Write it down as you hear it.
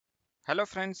Hello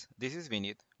friends, this is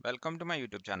Vinith. Welcome to my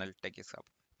YouTube channel Techies Hub.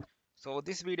 So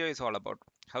this video is all about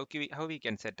how we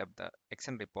can set up the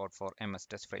action report for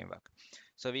MsTest Framework.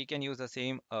 So we can use the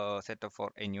same setup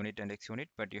for NUnit and XUnit,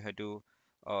 but you have to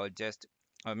just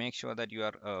make sure that you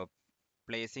are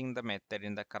placing the method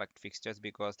in the correct fixtures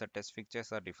because the test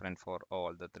fixtures are different for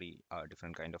all the three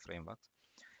different kind of frameworks.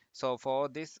 So for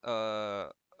this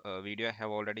video, I have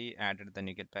already added the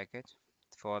NuGet package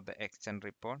for the extend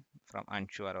report from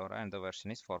Anshu Aurora and the version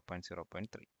is 4.0.3.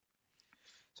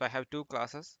 So I have two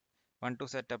classes, one to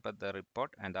set up the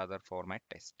report and the other for my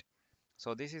test.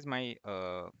 So this is my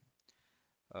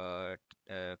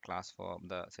class for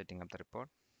the setting up the report.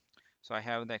 So I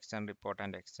have the extend report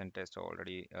and extend test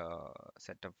already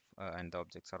set up and the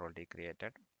objects are already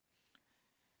created.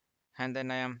 And then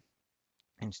I am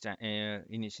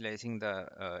initializing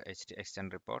the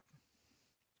extend report.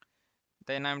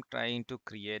 Then I'm trying to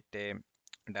create a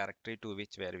directory to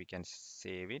which where we can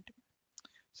save it.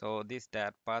 So this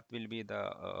dir path will be the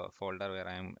folder where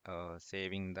I'm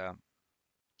saving the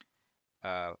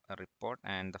report,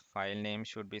 and the file name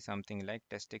should be something like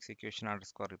test execution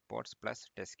underscore reports plus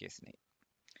test case name.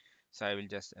 So I will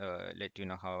just let you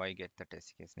know how I get the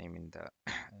test case name in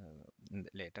the,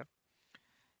 later.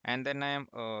 And then I am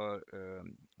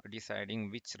deciding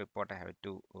which report I have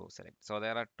to select. So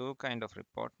there are two kind of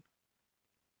report.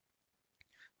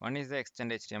 One is the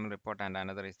extend HTML report and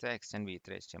another is the extend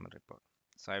v3 HTML report.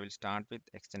 So I will start with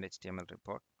extend HTML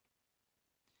report.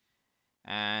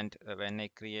 And when I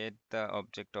create the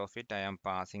object of it, I am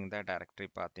passing the directory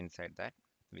path inside that,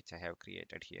 which I have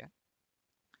created here.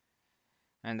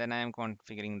 And then I am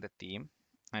configuring the theme.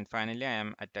 And finally, I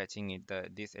am attaching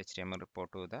this HTML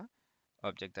report to the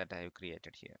object that I have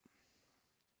created here.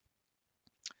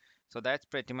 So that's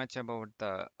pretty much about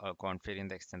the configuring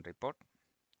the extend report.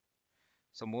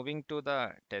 So moving to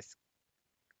the test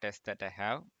that I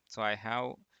have. So I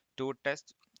have two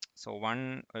tests. So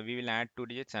one we will add two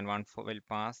digits and one will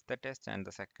pass the test and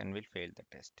the second will fail the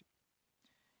test.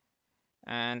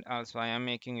 And also I am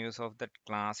making use of the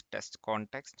class test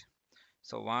context.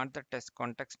 So what the test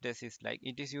context does is like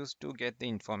it is used to get the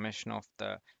information of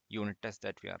the unit test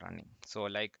that we are running. So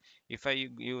like if I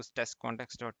use test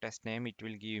context or test name, it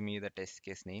will give me the test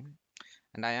case name.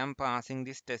 And I am passing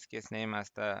this test case name as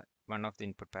the one of the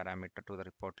input parameter to the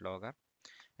report logger.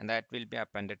 And that will be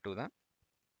appended to the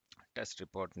test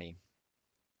report name.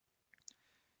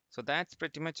 So that's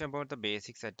pretty much about the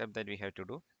basic setup that we have to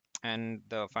do. And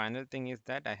the final thing is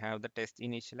that I have the test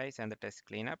initialize and the test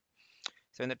cleanup.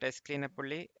 So in the test cleanup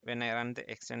only, when I run the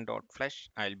extend.flush,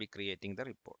 I'll be creating the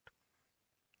report.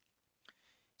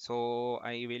 So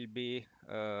I will be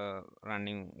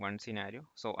running one scenario.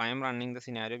 So I am running the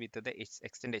scenario with the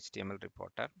extend HTML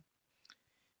reporter.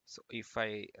 So if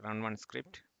I run one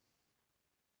script,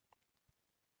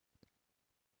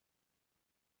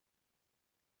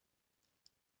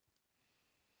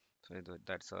 so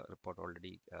that's a report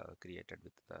already created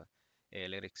with the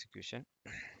ALR execution.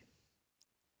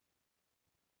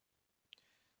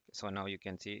 So now you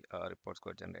can see reports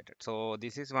got generated. So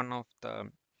this is one of the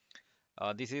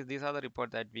these are the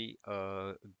report that we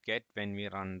get when we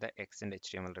run the extend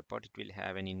HTML report. It will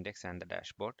have an index and the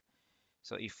dashboard.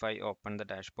 So if I open the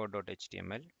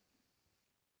dashboard.html,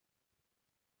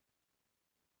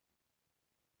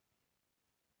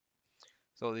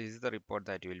 so this is the report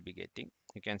that you will be getting.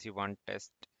 You can see one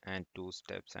test and two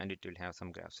steps, and it will have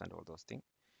some graphs and all those things.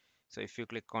 So if you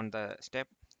click on the step,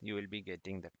 you will be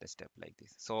getting that the step like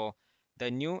this. So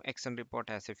the new extend report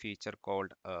has a feature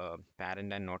called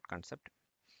parent and node concept.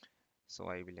 So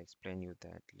I will explain you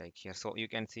that like here. So you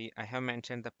can see I have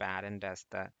mentioned the parent as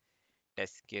the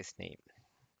test case name.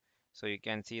 So you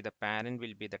can see the parent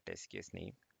will be the test case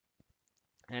name.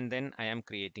 And then I am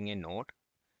creating a node.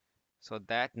 So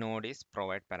that node is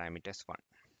provide parameters 1.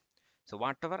 So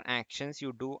whatever actions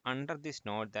you do under this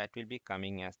node, that will be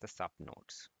coming as the sub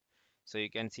nodes. So you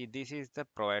can see this is the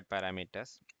provide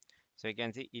parameters. So you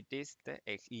can see it is the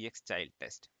ex child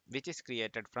test, which is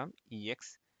created from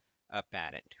ex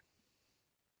parent.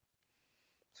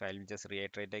 So I'll just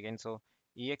reiterate again. So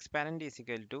ex parent is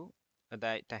equal to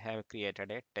that I have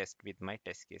created a test with my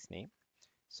test case name.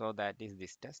 So that is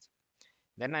this test.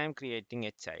 Then I am creating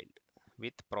a child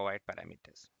with provide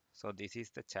parameters. So this is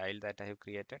the child that I have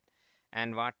created.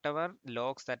 And whatever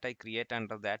logs that I create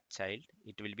under that child,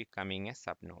 it will be coming as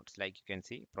subnodes. Like you can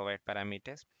see, provide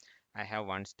parameters. I have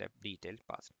one step detail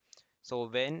passed. So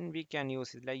when we can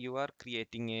use it, like you are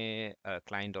creating a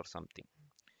client or something.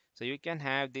 So you can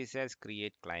have this as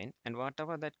create client, and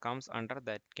whatever that comes under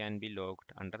that can be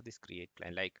logged under this create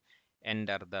client, like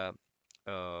enter the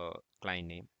client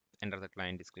name enter the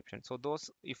client description. So those,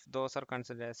 if those are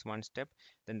considered as one step,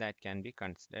 then that can be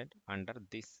considered under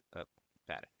this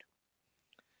parent.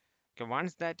 Okay,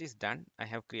 once that is done, I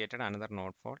have created another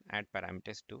node for add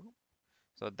parameters to.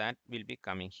 So that will be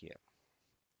coming here.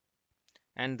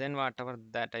 And then whatever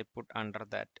that I put under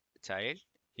that child,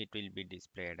 it will be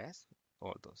displayed as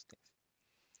all those things.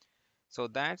 So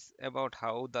that's about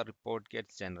how the report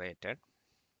gets generated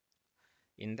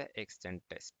in the extend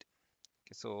test.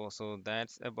 Okay, so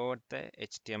that's about the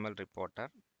HTML reporter.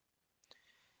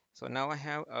 So now I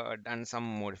have done some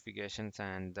modifications,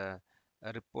 and the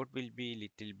report will be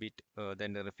little bit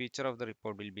then the feature of the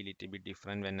report will be little bit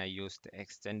different when I use the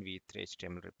extend v3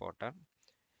 HTML reporter.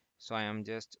 So I am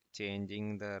just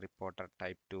changing the reporter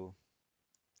type to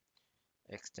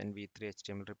extend v3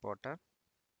 HTML reporter.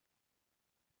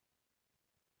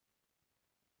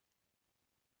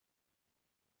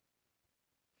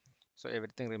 So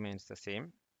everything remains the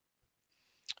same.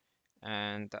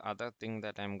 And the other thing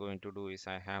that I'm going to do is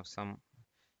I have some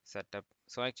setup.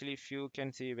 So actually, if you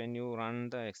can see when you run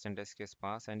the extend test case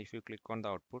pass, and if you click on the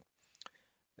output,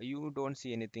 you don't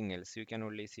see anything else. You can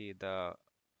only see the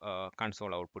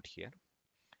console output here.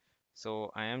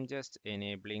 So I am just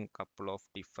enabling couple of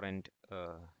different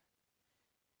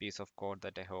piece of code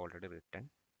that I have already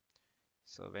written.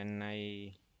 So when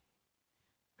I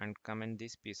uncomment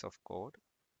this piece of code,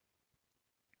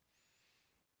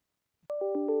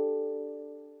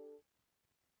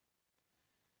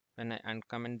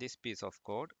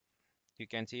 you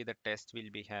can see the test will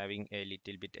be having a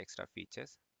little bit extra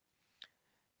features.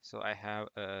 So I have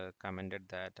commented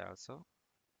that also.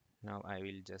 Now I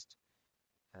will just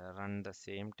run the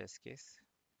same test case.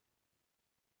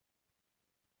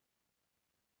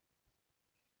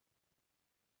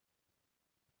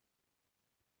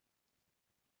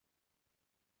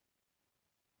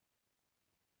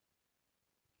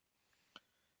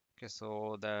 Okay,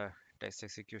 so the test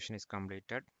execution is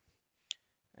completed.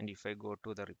 And if I go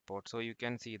to the report, so you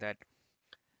can see that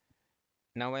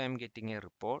now I am getting a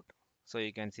report. So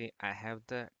you can see I have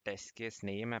the test case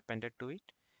name appended to it,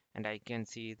 and I can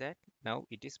see that now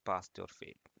it is passed or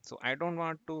failed. So I don't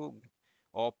want to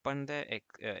open the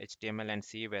HTML and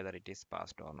see whether it is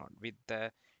passed or not. With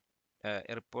the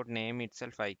report name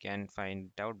itself, I can find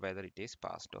out whether it is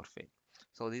passed or failed.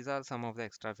 So these are some of the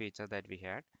extra features that we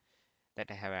had, that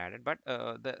I have added, but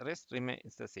the rest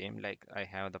remains the same. Like I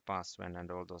have the past one and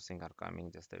all those things are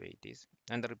coming just the way it is,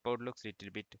 and the report looks little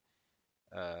bit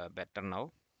better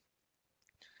now.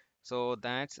 So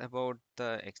that's about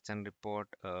the extend report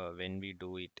when we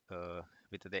do it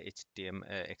with the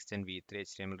HTML extend v3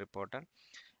 HTML reporter.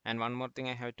 And one more thing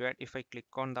I have to add, if I click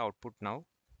on the output now,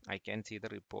 I can see the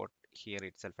report here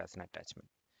itself as an attachment.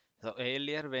 So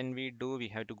earlier when we do, we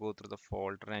have to go through the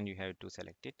folder and you have to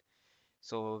select it.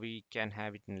 So we can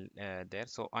have it in, there.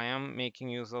 So I am making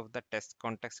use of the test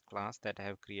context class that I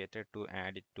have created to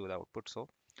add it to the output. So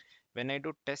when I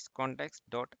do test context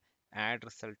dot add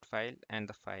result file and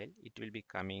the file, it will be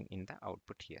coming in the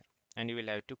output here, and you will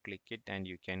have to click it and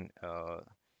you can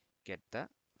get the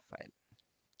file.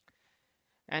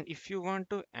 And if you want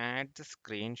to add the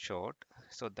screenshot,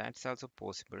 so that's also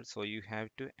possible. So you have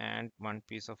to add one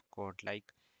piece of code, like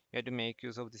you have to make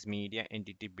use of this media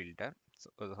entity builder. So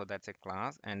that's a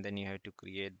class, and then you have to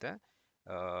create the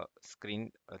screen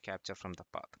capture from the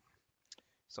path.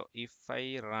 So if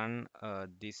I run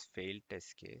this failed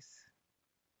test case,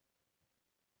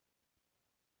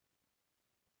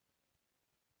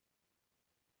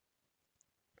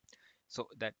 so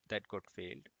that got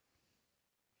failed.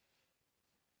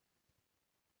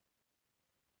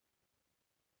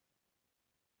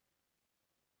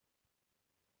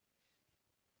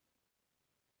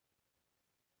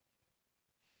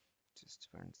 Just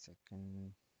 1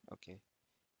 second. Okay,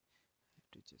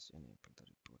 to just enable the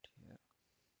report here.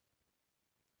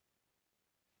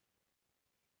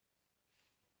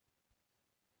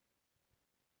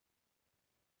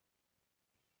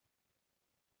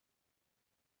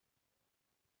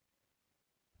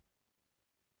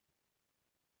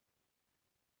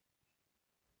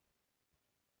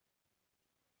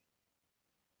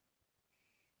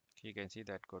 You can see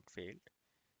that got failed.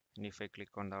 And if I click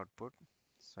on the output,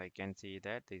 so I can see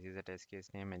that this is a test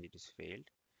case name and it is failed.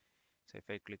 So if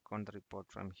I click on the report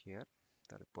from here,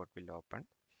 the report will open.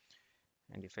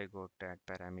 And if I go to add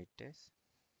parameters,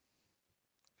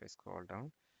 if I scroll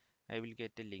down, I will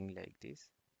get a link like this.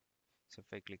 So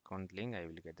if I click on the link, I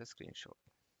will get the screenshot.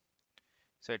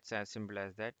 So it's as simple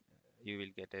as that. You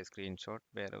will get a screenshot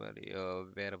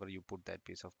wherever you put that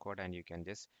piece of code, and you can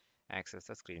just access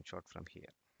the screenshot from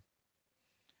here.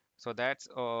 So that's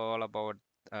all about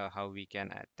how we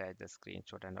can attach the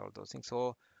screenshot and all those things.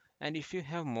 So And if you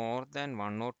have more than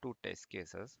one or two test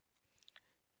cases,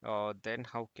 then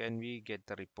how can we get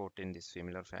the report in this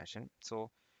similar fashion?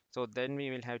 So then we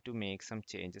will have to make some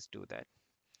changes to that.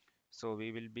 So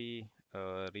we will be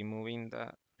removing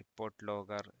the report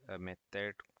logger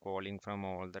method calling from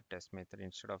all the test method.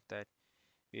 Instead of that,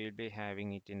 we will be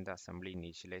having it in the assembly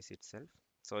initialize itself.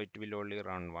 So it will only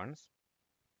run once.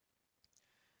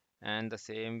 And the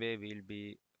same way we'll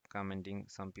be commenting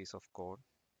some piece of code,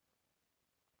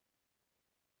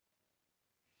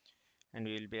 and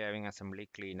we will be having assembly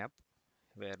cleanup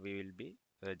where we will be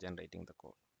generating the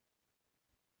code.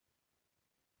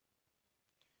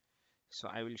 So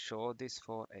I will show this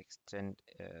for extend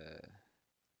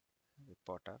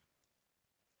reporter,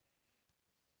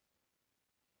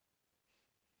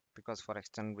 because for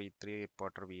extend v3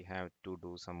 reporter we have to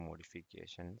do some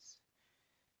modifications,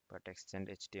 but extend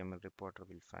HTML reporter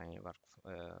will find work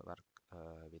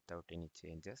without any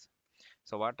changes.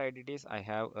 So what I did is I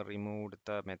have removed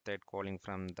the method calling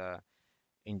from the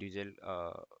individual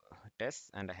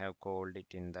tests, and I have called it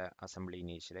in the assembly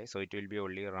initialize. So it will be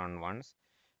only run once,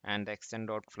 and the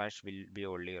extend.flash will be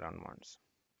only run once.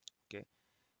 Okay,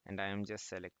 and I am just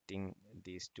selecting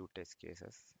these two test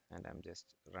cases and I'm just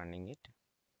running it.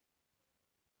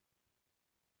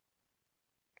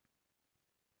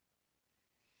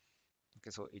 Okay,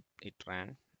 so it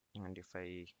ran, and if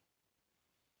I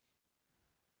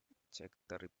check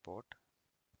the report,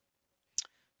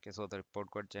 okay, so the report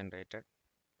got generated,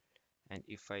 and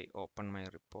if I open my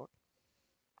report,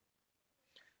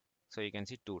 so you can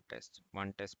see two tests,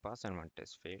 one test passed and one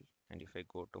test failed. And if I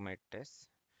go to my tests,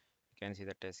 you can see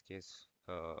the test case,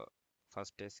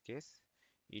 first test case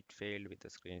it failed with the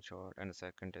screenshot, and the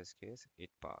second test case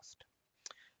it passed.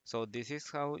 So this is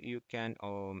how you can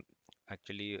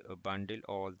actually bundle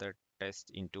all the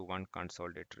tests into one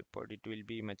consolidated report. It will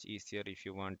be much easier if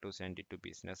you want to send it to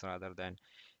business rather than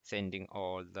sending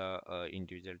all the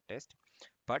individual tests.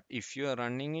 But if you are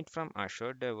running it from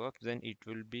Azure DevOps, then it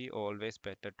will be always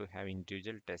better to have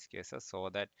individual test cases, so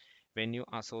that when you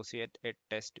associate a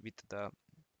test with the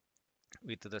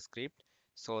script,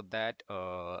 so that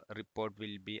report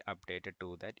will be updated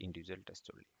to that individual test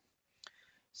only.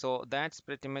 So that's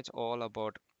pretty much all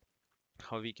about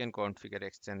how we can configure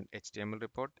extend HTML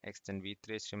report, extend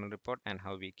v3 HTML report, and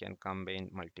how we can combine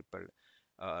multiple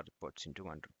reports into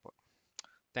one report.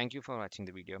 Thank you for watching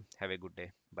the video. Have a good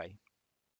day. Bye.